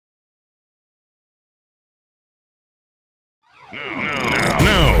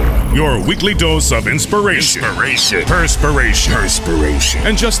Now, your weekly dose of inspiration, perspiration,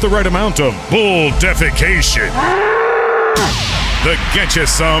 and just the right amount of bull defecation. The Get You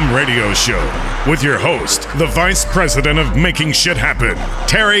Some Radio Show with your host, the Vice President of Making Shit Happen,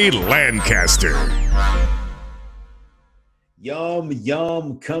 Terry Lancaster. Yum,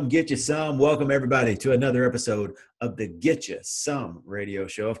 yum, come get you some. Welcome, everybody, to another episode of the Get You Some Radio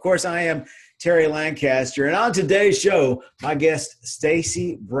Show. Of course, I am Terry Lancaster, and on today's show, my guest,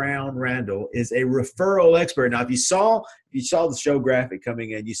 Stacey Brown Randall, is a referral expert. Now, if you saw the show graphic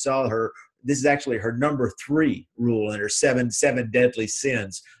coming in, you saw her. This is actually her number 3 rule in her seven deadly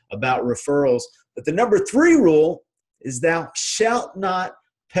sins about referrals. But the number 3 rule is thou shalt not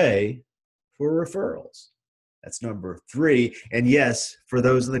pay for referrals. That's number 3. And yes, for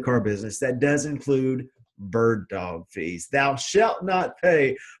those in the car business, that does include bird dog fees. Thou shalt not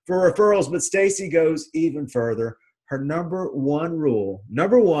pay for referrals. But Stacey goes even further. Her number 1 rule,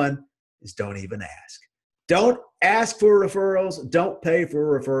 number 1, is don't even ask. Don't ask for referrals. Don't pay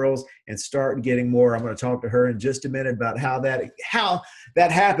for referrals, and start getting more. I'm going to talk to her in just a minute about how that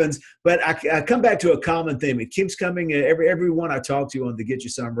happens. But I come back to a common theme. It keeps coming. Everyone I talk to on the Get You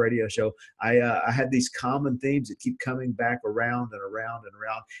Some Radio Show, I have these common themes that keep coming back around and around and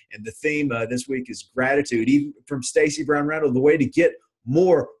around. And the theme this week is gratitude. Even from Stacey Brown Randall, the way to get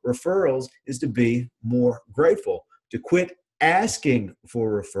more referrals is to be more grateful, to quit asking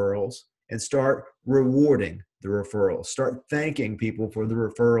for referrals and start rewarding the referrals. Start thanking people for the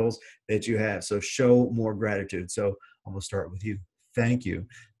referrals that you have. So show more gratitude. So I'm going to start with you. Thank you.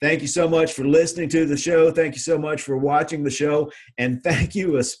 Thank you so much for listening to the show. Thank you so much for watching the show. And thank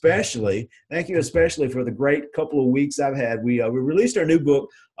you especially for the great couple of weeks I've had. We released our new book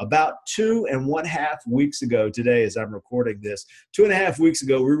about 2.5 weeks ago today as I'm recording this. 2.5 weeks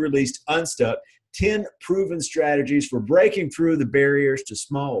ago, we released Unstuck, 10 proven strategies for breaking through the barriers to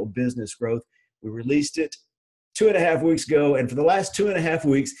small business growth. We released it 2.5 weeks ago, and for the last 2.5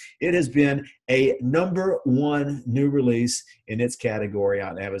 weeks, it has been a number 1 new release in its category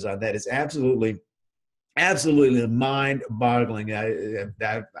on Amazon. That is absolutely mind-boggling. I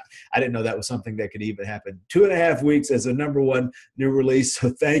didn't know that was something that could even happen. 2.5 weeks as a number 1 new release.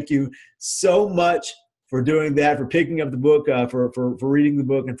 So thank you so much for doing that, for picking up the book, for reading the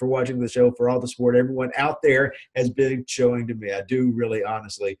book, and for watching the show, for all the support everyone out there has been showing to me. I do really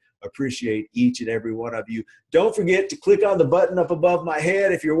honestly appreciate each and every one of you. Don't forget to click on the button up above my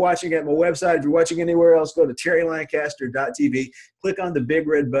head. If you're watching at my website, if you're watching anywhere else, go to terrylancaster.tv. Click on the big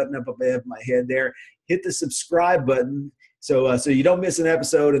red button up above my head there. Hit the subscribe button so you don't miss an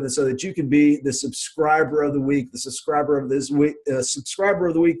episode, and so that you can be the subscriber of the week, the subscriber of this week, subscriber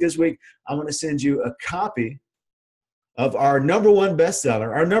of the week this week. I'm going to send you a copy of our number 1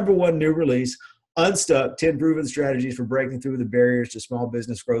 bestseller, our number 1 new release, Unstuck, 10 Proven Strategies for Breaking Through the Barriers to Small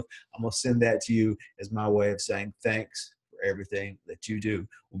Business Growth. I'm going to send that to you as my way of saying thanks for everything that you do.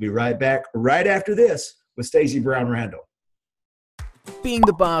 We'll be right back right after this with Stacey Brown Randall. Being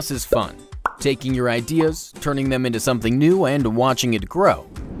the boss is fun. Taking your ideas, turning them into something new, and watching it grow.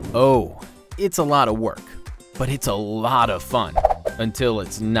 Oh, it's a lot of work, but it's a lot of fun, until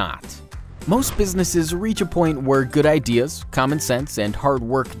it's not. Most businesses reach a point where good ideas, common sense, and hard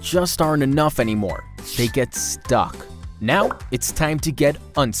work just aren't enough anymore. They get stuck. Now, it's time to get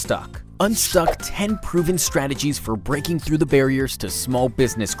unstuck. Unstuck 10 proven strategies for breaking through the barriers to small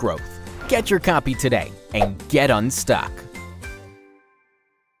business growth. Get your copy today and get unstuck.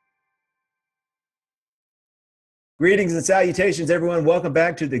 Greetings and salutations, everyone. Welcome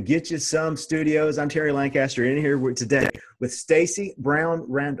back to the Get You Some Studios. I'm Terry Lancaster in here today with Stacey Brown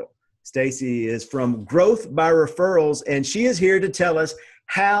Randall. Stacey is from Growth by Referrals, and she is here to tell us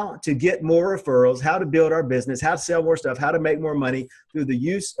how to get more referrals, how to build our business, how to sell more stuff, how to make more money through the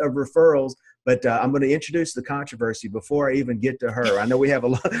use of referrals. But I'm going to introduce the controversy before I even get to her. I know we have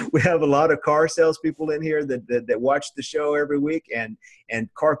a lot of car salespeople in here that watch the show every week, and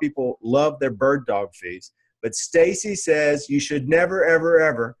car people love their bird dog fees. But Stacey says you should never, ever,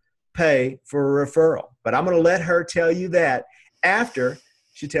 ever pay for a referral. But I'm going to let her tell you that after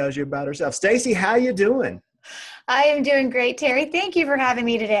she tells you about herself. Stacey, how you doing? I am doing great, Terry. Thank you for having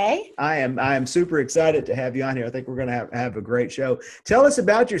me today. I am super excited to have you on here. I think we're going to have a great show. Tell us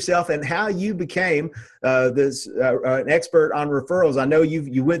about yourself and how you became an expert on referrals. I know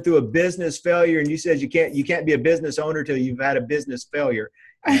you went through a business failure, and you said you can't be a business owner till you've had a business failure.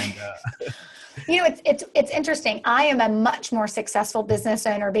 And, it's interesting. I am a much more successul business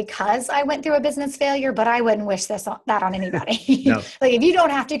owner because I went through a business failure, but I wouldn't wish that on anybody. No. Like, if you don't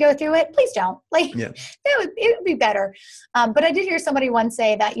have to go through it, please don't. Like, Yeah. it would be better. But I did hear somebody once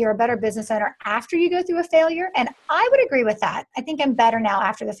say that you're a better business owner after you go through a failure. And I would agree with that. I think I'm better now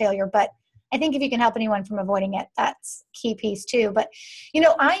after the failure, but I think if you can help anyone from avoiding it, that's key piece too. But,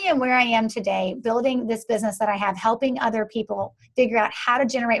 I am where I am today, building this business that I have, helping other people figure out how to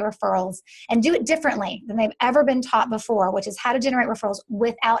generate referrals and do it differently than they've ever been taught before, which is how to generate referrals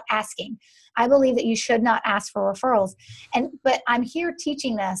without asking. I believe that you should not ask for referrals. But I'm here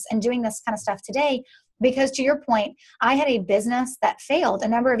teaching this and doing this kind of stuff today because, to your point, I had a business that failed a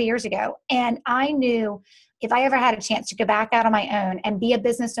number of years ago. And I knew if I ever had a chance to go back out on my own and be a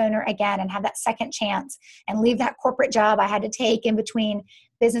business owner again and have that second chance and leave that corporate job I had to take in between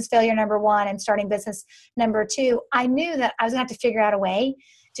business failure number 1 and starting business number 2, I knew that I was going to have to figure out a way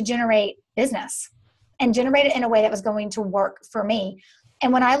to generate business and generate it in a way that was going to work for me.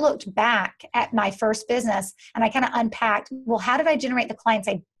 And when I looked back at my first business and I kind of unpacked, well, how did I generate the clients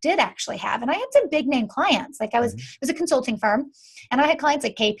I did actually have? And I had some big name clients. Like, it was a consulting firm, and I had clients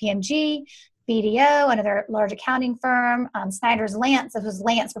like KPMG, BDO, another large accounting firm, Snyder's Lance. This was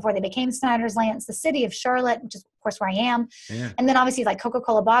Lance before they became Snyder's Lance, the city of Charlotte, which is, of course, where I am. Yeah. And then obviously like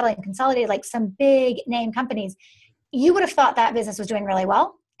Coca-Cola Bottling, Consolidated, like some big name companies. You would have thought that business was doing really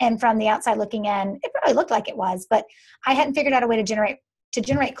well. And from the outside looking in, it probably looked like it was, but I hadn't figured out a way to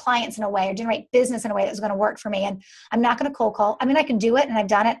generate clients in a way or generate business in a way that was going to work for me. And I'm not going to cold call. I mean, I can do it and I've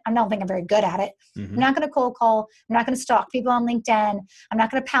done it. I don't think I'm very good at it. Mm-hmm. I'm not going to cold call. I'm not going to stalk people on LinkedIn. I'm not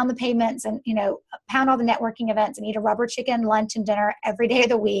going to pound the pavements and, pound all the networking events and eat a rubber chicken lunch and dinner every day of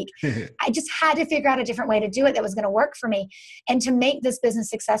the week. I just had to figure out a different way to do it that was going to work for me. And to make this business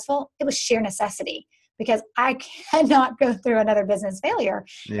successful, it was sheer necessity because I cannot go through another business failure.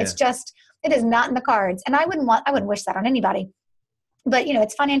 Yeah. It is not in the cards. And I wouldn't wish that on anybody. But,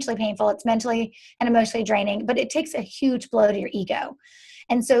 it's financially painful. It's mentally and emotionally draining, but it takes a huge blow to your ego.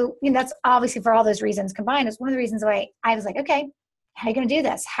 And so, that's obviously for all those reasons combined is one of the reasons why I was like, okay, how are you going to do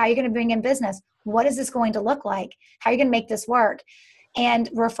this? How are you going to bring in business? What is this going to look like? How are you going to make this work? And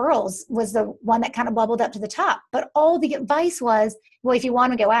referrals was the one that kind of bubbled up to the top. But all the advice was, well, if you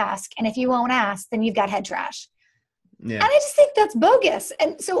want to go ask, and if you won't ask, then you've got head trash. Yeah. And I just think that's bogus.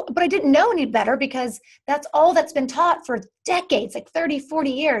 And so, but I didn't know any better because that's all that's been taught for decades, like 30,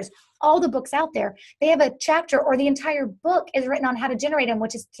 40 years, all the books out there. They have a chapter or the entire book is written on how to generate them,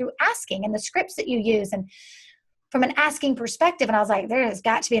 which is through asking and the scripts that you use and from an asking perspective. And I was like, there has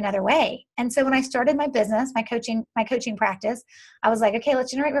got to be another way. And so when I started my business, my coaching practice, I was like, okay, let's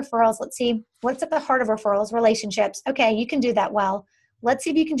generate referrals. Let's see what's at the heart of referrals, relationships. Okay, you can do that well. Let's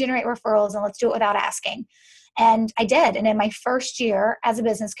see if you can generate referrals and let's do it without asking. And I did. And in my first year as a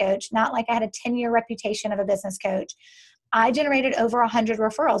business coach, not like I had a 10-year reputation of a business coach, I generated over 100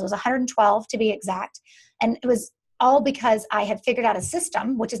 referrals. It was 112 to be exact. And it was all because I had figured out a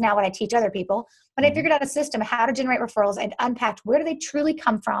system, which is now what I teach other people. But I figured out a system, how to generate referrals. I'd unpacked where do they truly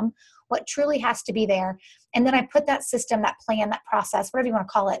come from, what truly has to be there. And then I put that system, that plan, that process, whatever you want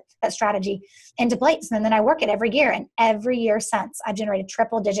to call it, that strategy into place. And then I work it every year. And every year since, I've generated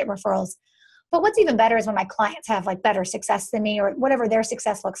triple-digit referrals. But what's even better is when my clients have like better success than me or whatever their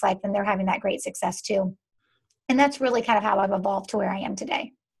success looks like, then they're having that great success too. And that's really kind of how I've evolved to where I am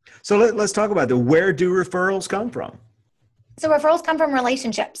today. So let's talk about where do referrals come from? So referrals come from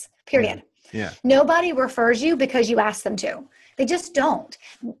relationships, period. Yeah. Nobody refers you because you ask them to. They just don't.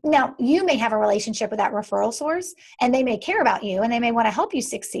 Now, you may have a relationship with that referral source and they may care about you and they may want to help you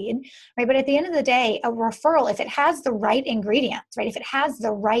succeed, right? But at the end of the day, a referral, if it has the right ingredients, right? If it has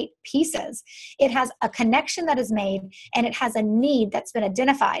the right pieces, it has a connection that is made and it has a need that's been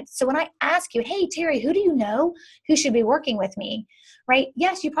identified. So when I ask you, hey, Terry, who do you know who should be working with me, right?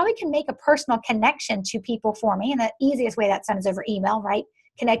 Yes, you probably can make a personal connection to people for me. And the easiest way that's done is over email, right?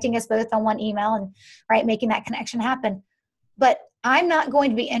 Connecting us both on one email and right, making that connection happen. But I'm not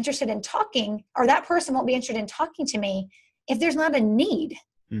going to be interested in talking, or that person won't be interested in talking to me if there's not a need.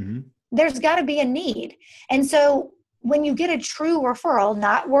 Mm-hmm. There's got to be a need. And so when you get a true referral,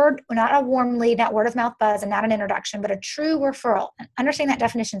 not a warm lead, not word of mouth buzz, and not an introduction, but a true referral, and understanding that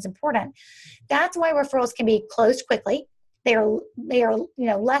definition is important. That's why referrals can be closed quickly. They are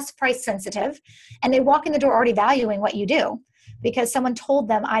less price sensitive, and they walk in the door already valuing what you do, because someone told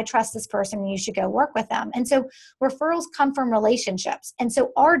them, I trust this person and you should go work with them. And so referrals come from relationships. And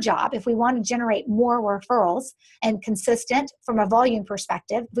so our job, if we want to generate more referrals and consistent from a volume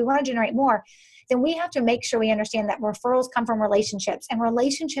perspective, if we want to generate more, then we have to make sure we understand that referrals come from relationships, and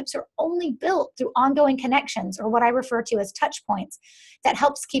relationships are only built through ongoing connections, or what I refer to as touch points, that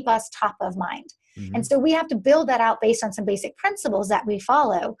helps keep us top of mind. Mm-hmm. And so we have to build that out based on some basic principles that we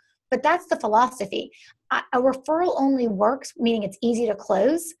follow. But that's the philosophy. A referral only works, meaning it's easy to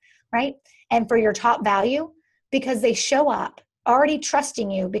close, right? And for your top value, because they show up already trusting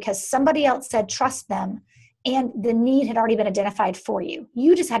you because somebody else said trust them, and the need had already been identified for you.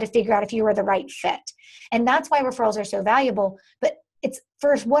 You just had to figure out if you were the right fit. And that's why referrals are so valuable. But it's,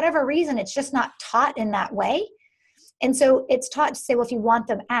 for whatever reason, it's just not taught in that way. And so it's taught to say, well, if you want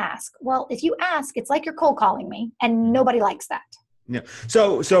them, ask. Well, if you ask, it's like you're cold calling me, and nobody likes that. Yeah.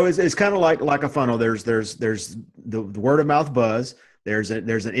 So it's kind of like a funnel. There's the word of mouth buzz. There's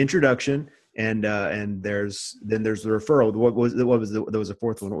an introduction, and there's the referral. What was there was a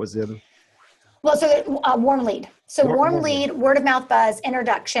fourth one. What was the other? Well, so warm lead. So warm lead, word of mouth buzz,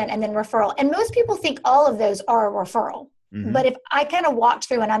 introduction, and then referral. And most people think all of those are a referral. Mm-hmm. But if I kind of walked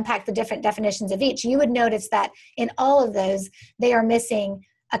through and unpacked the different definitions of each, you would notice that in all of those, they are missing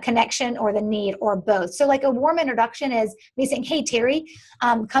a connection or the need or both. So like a warm introduction is me saying, hey, Terry,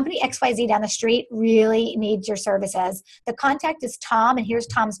 company XYZ down the street really needs your services. The contact is Tom, and here's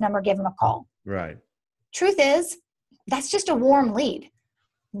Tom's number. Give him a call. Right. Truth is, that's just a warm lead.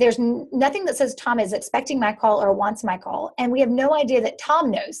 There's nothing that says Tom is expecting my call or wants my call. And we have no idea that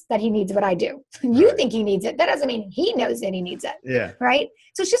Tom knows that he needs what I do. You Right. think he needs it. That doesn't mean he knows that he needs it. Yeah. Right.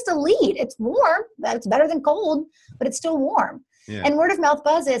 So it's just a lead. It's warm. It's better than cold, but it's still warm. Yeah. And word of mouth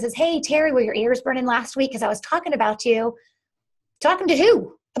buzz is, hey, Terry, were your ears burning last week? Because I was talking about you. Talking to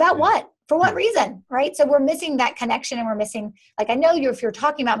who? About what? For what reason? Right. So we're missing that connection, and we're missing, like, I know if you're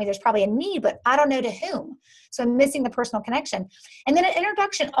talking about me, there's probably a need, but I don't know to whom. So I'm missing the personal connection. And then an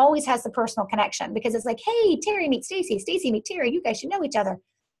introduction always has the personal connection, because it's like, hey, Terry, meet Stacy. Stacy, meet Terry. You guys should know each other.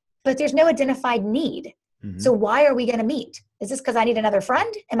 But there's no identified need. Mm-hmm. So why are we going to meet? Is this because I need another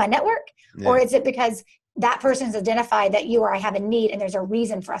friend in my network? Yeah. Or is it because that person's identified that you or I have a need, and there's a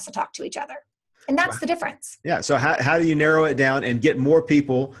reason for us to talk to each other? And that's the difference. Yeah. So how do you narrow it down and get more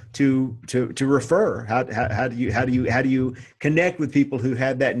people to refer? How do you connect with people who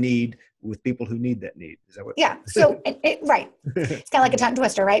have that need with people who need that need? Is that what? Yeah. So right. It's kind of like a tongue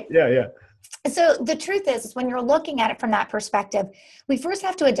twister, right? Yeah. Yeah. So the truth is when you're looking at it from that perspective, we first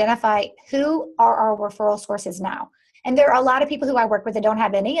have to identify who are our referral sources now. And there are a lot of people who I work with that don't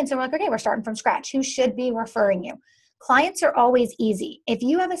have any. And so we're like, okay, we're starting from scratch. Who should be referring you? Clients are always easy. If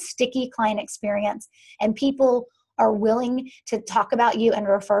you have a sticky client experience and people are willing to talk about you and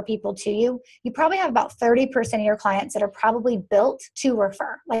refer people to you, you probably have about 30% of your clients that are probably built to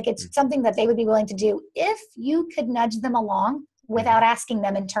refer. Like it's something that they would be willing to do if you could nudge them along without asking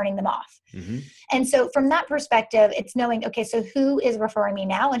them and turning them off. Mm-hmm. And so from that perspective, it's knowing, okay, so who is referring me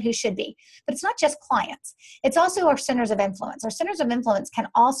now and who should be? But it's not just clients. It's also our centers of influence. Our centers of influence can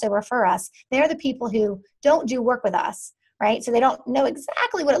also refer us. They're the people who don't do work with us, right? So they don't know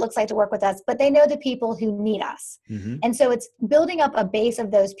exactly what it looks like to work with us, but they know the people who need us. Mm-hmm. And so it's building up a base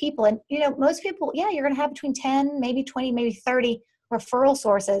of those people. And, most people, you're going to have between 10, maybe 20, maybe 30 referral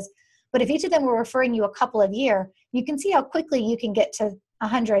sources. But if each of them were referring you a couple a year, you can see how quickly you can get to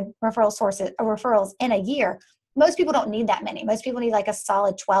 100 referrals in a year. Most people don't need that many. Most people need like a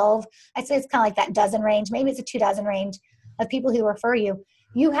solid 12. I'd say it's kind of like that dozen range. Maybe it's a 2 dozen range of people who refer you.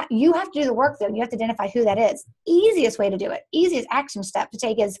 You have to do the work though. You have to identify who that is. Easiest way to do it, easiest action step to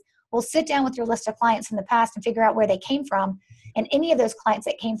take is, well, sit down with your list of clients in the past and figure out where they came from. And any of those clients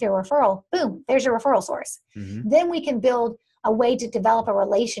that came through a referral, boom, there's your referral source. Mm-hmm. Then we can build a way to develop a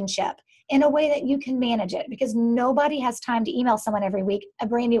relationship in a way that you can manage it, because nobody has time to email someone every week a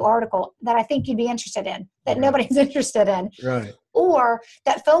brand new article that I think you'd be interested in, that nobody's interested in. Right. Or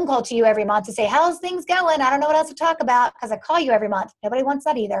that phone call to you every month to say, how's things going? I don't know what else to talk about because I call you every month. Nobody wants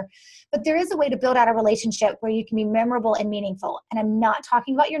that either. But there is a way to build out a relationship where you can be memorable and meaningful. And I'm not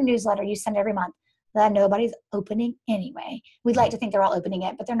talking about your newsletter you send every month that nobody's opening anyway. We'd like to think they're all opening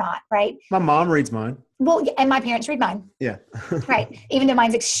it, but they're not, right? My mom reads mine. Well, and my parents read mine. Yeah. Right. Even though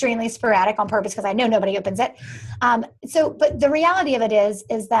mine's extremely sporadic on purpose because I know nobody opens it. But the reality of it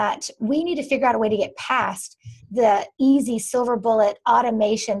is that we need to figure out a way to get past the easy silver bullet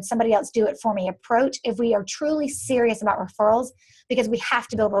automation, somebody else do it for me approach if we are truly serious about referrals, because we have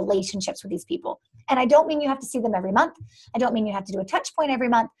to build relationships with these people. And I don't mean you have to see them every month. I don't mean you have to do a touch point every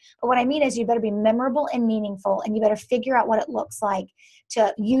month. But what I mean is you better be memorable and meaningful, and you better figure out what it looks like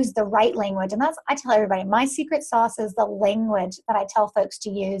to use the right language. And I tell everybody, my secret sauce is the language that I tell folks to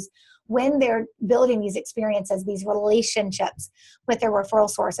use when they're building these experiences, these relationships with their referral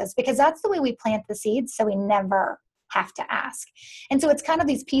sources, because that's the way we plant the seeds so we never have to ask. And so it's kind of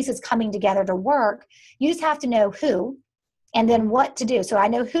these pieces coming together to work. You just have to know who and then what to do. So I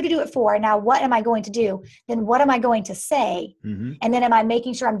know who to do it for. Now, what am I going to do? Then what am I going to say? And then am I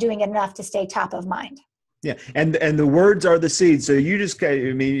making sure I'm doing enough to stay top of mind? Yeah, and the words are the seeds. So you just,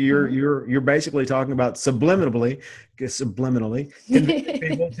 I mean, you're basically talking about subliminally convincing people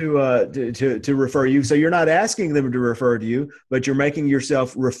to refer you. So you're not asking them to refer to you, but you're making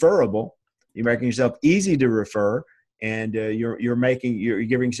yourself referable. You're making yourself easy to refer, and you're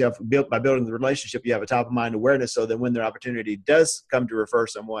giving yourself by building the relationship. You have a top of mind awareness, so that when their opportunity does come to refer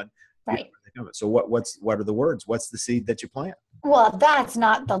someone, right. So what are the words? What's the seed that you plant? Well, that's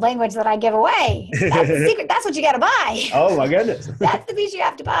not the language that I give away. That's the secret. That's what you got to buy. Oh my goodness. That's the piece you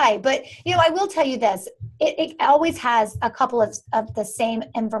have to buy. But, I will tell you this. It always has a couple of the same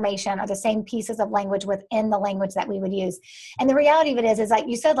information or the same pieces of language within the language that we would use. And the reality of it is like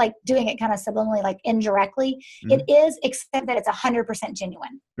you said, like doing it kind of subliminally, like indirectly, it is, except that it's 100%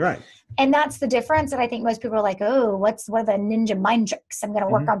 genuine. Right. And that's the difference that I think most people are like, oh, what are the ninja mind tricks? I'm going to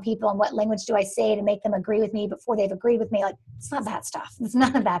work on people, and what language do I say to make them agree with me before they've agreed with me? Like, it's not that stuff. It's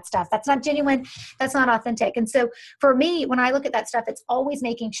none of that stuff. That's not genuine. That's not authentic. And so for me, when I look at that stuff, it's always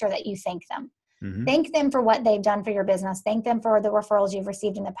making sure that you thank them. Thank them for what they've done for your business. Thank them for the referrals you've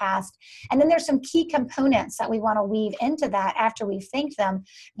received in the past. And then there's some key components that we want to weave into that after we've thanked them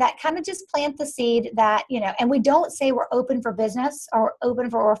that kind of just plant the seed that, and we don't say we're open for business or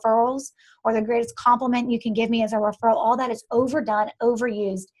open for referrals or the greatest compliment you can give me as a referral. All that is overdone,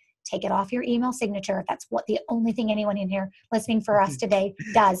 overused. Take it off your email signature if that's what the only thing anyone in here listening for us today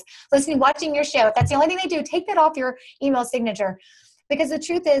does. Watching your show, if that's the only thing they do, take that off your email signature. Because the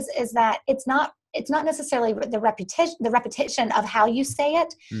truth is that it's not necessarily the repetition of how you say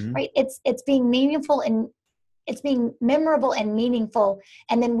it, right? It's being meaningful and it's being memorable and meaningful,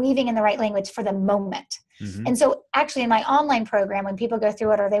 and then weaving in the right language for the moment. And so actually in my online program, when people go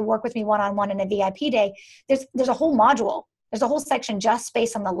through it or they work with me one-on-one in a VIP day, there's a whole module. There's a whole section just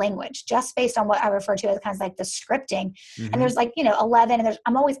based on the language, just based on what I refer to as kind of like the scripting. And there's 11, and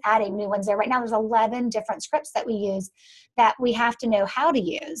I'm always adding new ones there. Right now there's 11 different scripts that we use that we have to know how to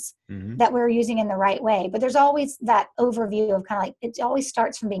use, that we're using in the right way. But there's always that overview of kind of like, it always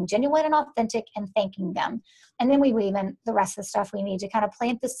starts from being genuine and authentic and thanking them. And then we weave in the rest of the stuff we need to kind of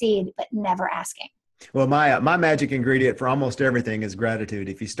plant the seed, but never asking. Well, my magic ingredient for almost everything is gratitude.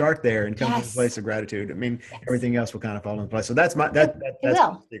 If you start there and come to the place of gratitude, I mean, everything else will kind of fall into place. So that's my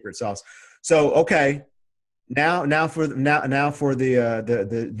secret sauce. So okay, now for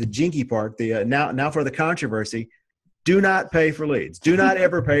the jinky part, now for the controversy. Do not pay for leads. Do not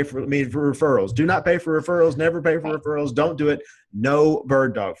ever pay for referrals. Do not pay for referrals. Never pay for referrals. Don't do it. No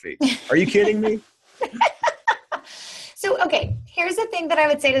bird dog fees. Are you kidding me? So, okay, here's the thing that I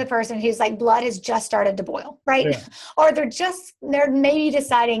would say to the person who's like, blood has just started to boil, right? Yeah. Or they're maybe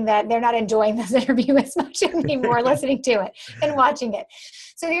deciding that they're not enjoying this interview as much anymore, listening to it and watching it.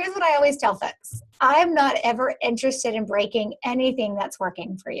 So here's what I always tell folks. I'm not ever interested in breaking anything that's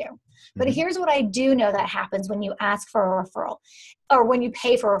working for you. But here's what I do know that happens when you ask for a referral, or when you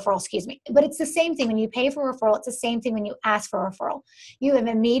pay for a referral, excuse me. But it's the same thing. When you pay for a referral, it's the same thing when you ask for a referral. You have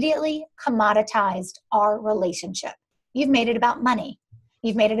immediately commoditized our relationship. You've made it about money.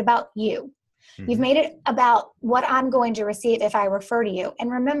 You've made it about you. You've made it about what I'm going to receive if I refer to you. And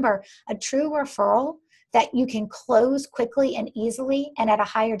remember, a true referral that you can close quickly and easily and at a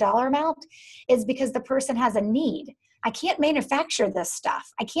higher dollar amount is because the person has a need. I can't manufacture this stuff.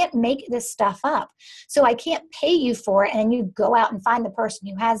 I can't make this stuff up. So I can't pay you for it and then you go out and find the person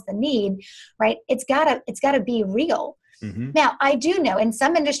who has the need, right? It's gotta be real. Now, I do know in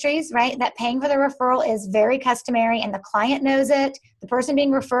some industries, right, that paying for the referral is very customary and the client knows it. The person being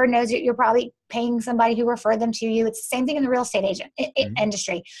referred knows you're probably paying somebody who referred them to you. It's the same thing in the real estate agent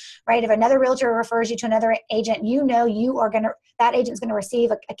industry, right? If another realtor refers you to another agent, that agent's going to receive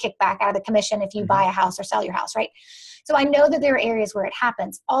a kickback out of the commission if you buy a house or sell your house, right? So I know that there are areas where it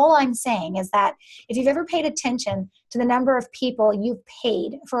happens. All I'm saying is that if you've ever paid attention to the number of people you've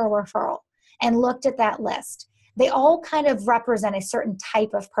paid for a referral and looked at that list, they all kind of represent a certain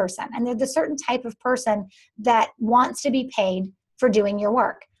type of person. And they're the certain type of person that wants to be paid for doing your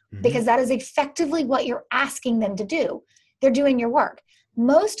work, because that is effectively what you're asking them to do. They're doing your work.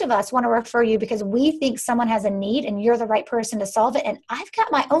 Most of us want to refer you because we think someone has a need and you're the right person to solve it. And I've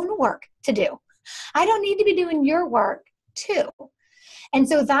got my own work to do. I don't need to be doing your work too. And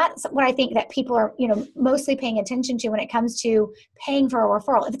so that's what I think that people are, mostly paying attention to when it comes to paying for a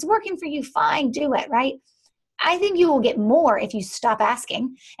referral. If it's working for you, fine, do it, right? I think you will get more if you stop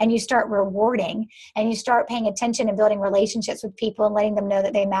asking and you start rewarding and you start paying attention and building relationships with people and letting them know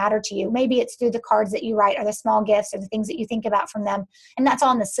that they matter to you. Maybe it's through the cards that you write or the small gifts or the things that you think about from them. And that's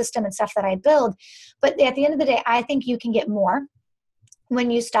all in the system and stuff that I build. But at the end of the day, I think you can get more when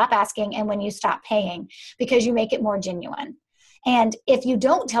you stop asking and when you stop paying, because you make it more genuine. And if you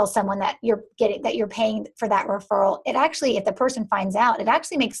don't tell someone that you're paying for that referral, it actually, if the person finds out, it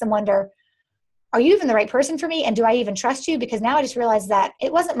actually makes them wonder, are you even the right person for me? And do I even trust you? Because now I just realized that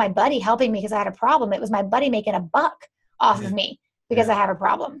it wasn't my buddy helping me because I had a problem. It was my buddy making a buck off of me because I had a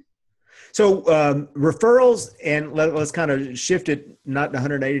problem. So referrals, and let's kind of shift it, not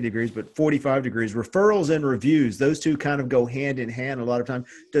 180 degrees, but 45 degrees. Referrals and reviews, those two kind of go hand in hand a lot of time.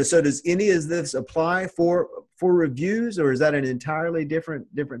 So does any of this apply for reviews, or is that an entirely different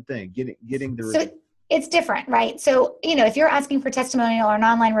thing, getting the review? It's different, right? So, if you're asking for testimonial or an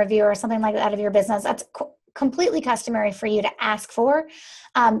online review or something like that of your business, that's completely customary for you to ask for,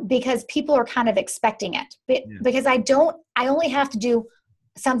 because people are kind of expecting it. Because I only have to do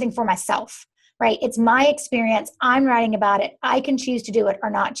something for myself, right? It's my experience. I'm writing about it. I can choose to do it or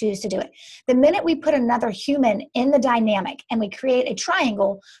not choose to do it. The minute we put another human in the dynamic and we create a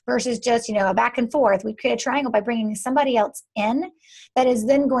triangle versus just, a back and forth, we create a triangle by bringing somebody else in that is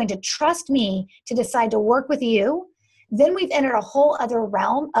then going to trust me to decide to work with you. Then we've entered a whole other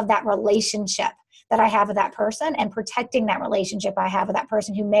realm of that relationship that I have with that person and protecting that relationship I have with that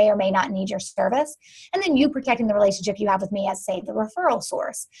person who may or may not need your service. And then you protecting the relationship you have with me as, say, the referral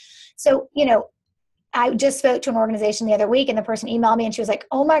source. So, I just spoke to an organization the other week and the person emailed me and she was like,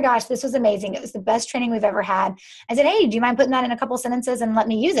 oh my gosh, this was amazing. It was the best training we've ever had. I said, hey, do you mind putting that in a couple sentences and let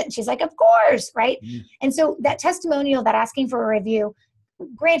me use it? And she's like, of course, right? Mm. And so that testimonial, that asking for a review,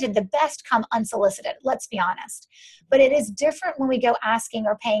 granted, the best come unsolicited, let's be honest. But it is different when we go asking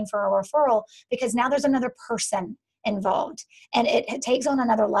or paying for a referral, because now there's another person involved and it takes on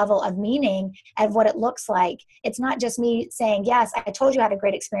another level of meaning of what it looks like. It's not just me saying, yes, I told you I had a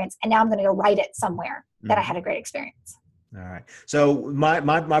great experience and now I'm going to go write it somewhere that I had a great experience. All right. So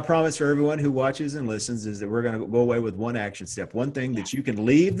my promise for everyone who watches and listens is that we're going to go away with one action step, one thing that you can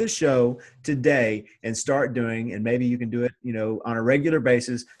leave the show today and start doing. And maybe you can do it, on a regular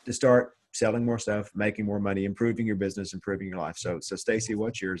basis to start selling more stuff, making more money, improving your business, improving your life. So Stacey,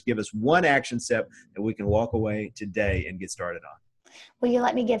 what's yours? Give us one action step that we can walk away today and get started on. Will you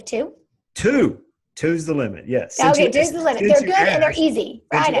let me give two? Two's the limit. Yes. Okay, two's the limit. They're good and they're easy.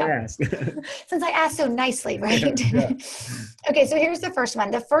 I know. Since I asked so nicely, right? Yeah. Okay, so here's the first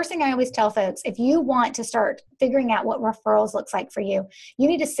one. The first thing I always tell folks, if you want to start figuring out what referrals looks like for you, you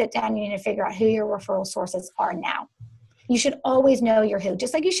need to sit down, you need to figure out who your referral sources are now. You should always know your who.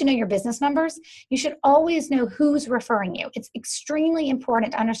 Just like you should know your business numbers, you should always know who's referring you. It's extremely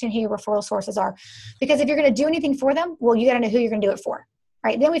important to understand who your referral sources are, because if you're going to do anything for them, well, you got to know who you're going to do it for.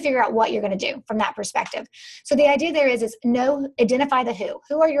 Right? Then we figure out what you're going to do from that perspective. So the idea there is identify the who.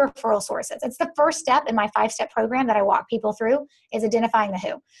 Who are your referral sources? It's the first step in my 5-step program that I walk people through, is identifying the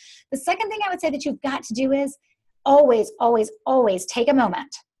who. The second thing I would say that you've got to do is always, always, always take a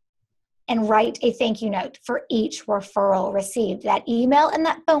moment and write a thank you note for each referral received. That email and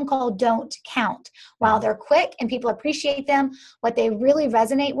that phone call don't count. While they're quick and people appreciate them, what they really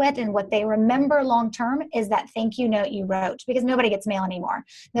resonate with and what they remember long-term is that thank you note you wrote, because nobody gets mail anymore.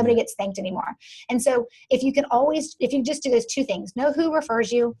 Nobody gets thanked anymore. And so if you just do those two things, know who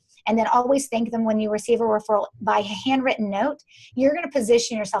refers you, and then always thank them when you receive a referral by a handwritten note, you're going to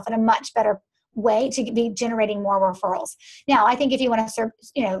position yourself in a much better way to be generating more referrals. Now, I think if you want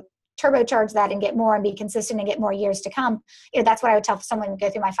to, turbocharge that and get more and be consistent and get more years to come, that's what I would tell someone to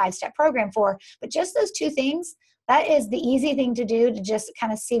go through my 5-step program for. But just those two things, that is the easy thing to do to just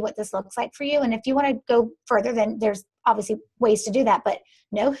kind of see what this looks like for you. And if you want to go further, then there's obviously ways to do that, but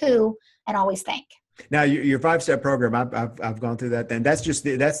know who and always thank. Now your 5-step program, I've gone through that. Then that's just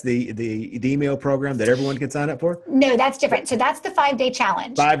the email program that everyone can sign up for. No, that's different. So that's the 5-day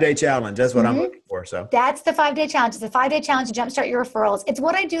challenge. 5-day challenge. That's what I'm looking for. So that's the 5-day challenge. It's a 5-day challenge to jumpstart your referrals. It's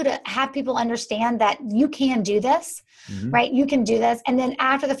what I do to have people understand that you can do this, right? You can do this. And then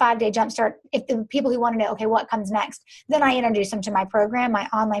after the 5-day jumpstart, if the people who want to know, okay, what comes next, then I introduce them to my program, my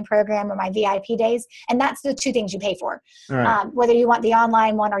online program, or my VIP days. And that's the two things you pay for. Right. Whether you want the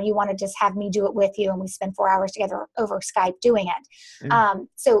online one or you want to just have me do it with you and we spend 4 hours together over Skype doing it.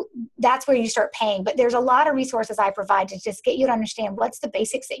 So that's where you start paying. But there's a lot of resources I provide to just get you to understand what's the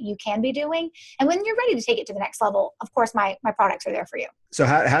basics that you can be doing. And when you're ready to take it to the next level, of course, my products are there for you. So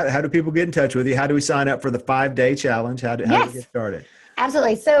how do people get in touch with you? How do we sign up for the 5-day challenge? How do we get started?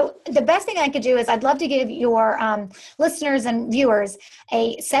 Absolutely. So the best thing I could do is I'd love to give your listeners and viewers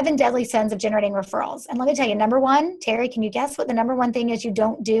 7 deadly sins of generating referrals. And let me tell you, number one, Terry, can you guess what the number one thing is you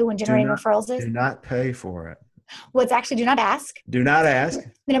don't do when generating referrals is? Do not pay for it. Well, it's actually do not ask. Do not ask.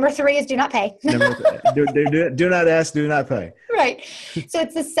 Number 3 is do not pay. Do not ask, do not pay. Right. So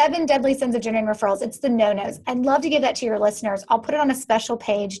it's the 7 deadly sins of generating referrals. It's the no-nos. I'd love to give that to your listeners. I'll put it on a special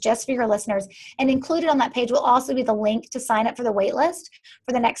page just for your listeners. And included on that page will also be the link to sign up for the wait list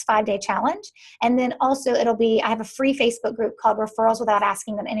for the next 5-day challenge. And then also I have a free Facebook group called Referrals Without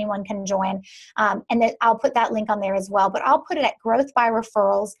Asking that anyone can join. And then I'll put that link on there as well. But I'll put it at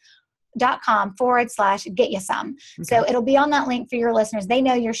growthbyreferrals.com/get you some. Okay. So it'll be on that link for your listeners. They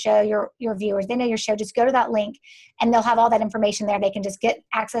know your show, your viewers, they know your show. Just go to that link and they'll have all that information there. They can just get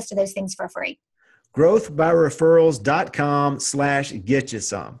access to those things for free. growthbyreferrals.com/get you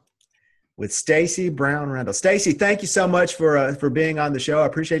some with Stacey Brown Randall. Stacey, thank you so much for being on the show. I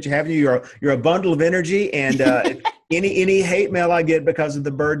appreciate you having you. You're a bundle of energy, and any hate mail I get because of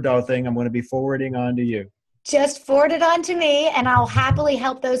the bird dog thing, I'm going to be forwarding on to you. Just forward it on to me, and I'll happily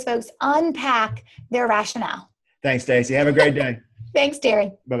help those folks unpack their rationale. Thanks, Stacey. Have a great day. Thanks,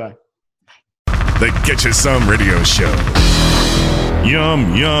 Terry. Bye-bye. The Get You Some Radio Show.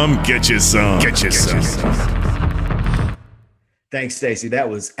 Yum, yum, get you some. Get you some. Thanks, Stacey. That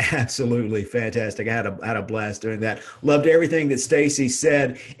was absolutely fantastic. I had a blast doing that. Loved everything that Stacey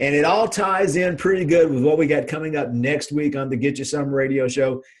said, and it all ties in pretty good with what we got coming up next week on the Get You Some Radio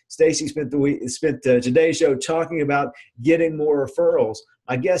Show. Stacey spent today's show talking about getting more referrals.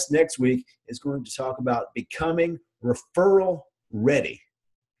 My guest next week is going to talk about becoming referral ready.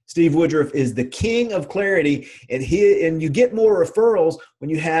 Steve Woodruff is the king of clarity, and you get more referrals when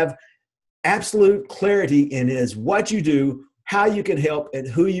you have absolute clarity in what you do, how you can help, and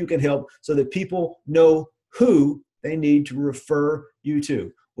who you can help, so that people know who they need to refer you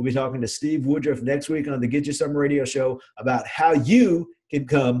to. We'll be talking to Steve Woodruff next week on the Get You Some Radio Show about how you can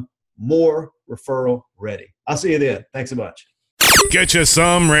become more referral ready. I'll see you then. Thanks so much. Get You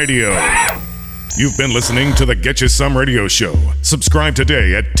Some Radio. You've been listening to the Get You Some Radio Show. Subscribe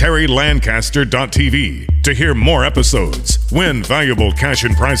today at terrylancaster.tv to hear more episodes, win valuable cash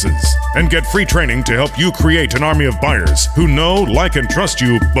and prizes, and get free training to help you create an army of buyers who know, like, and trust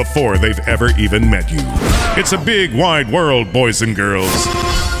you before they've ever even met you. It's a big, wide world, boys and girls.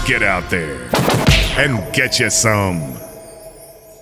 Get out there and get you some.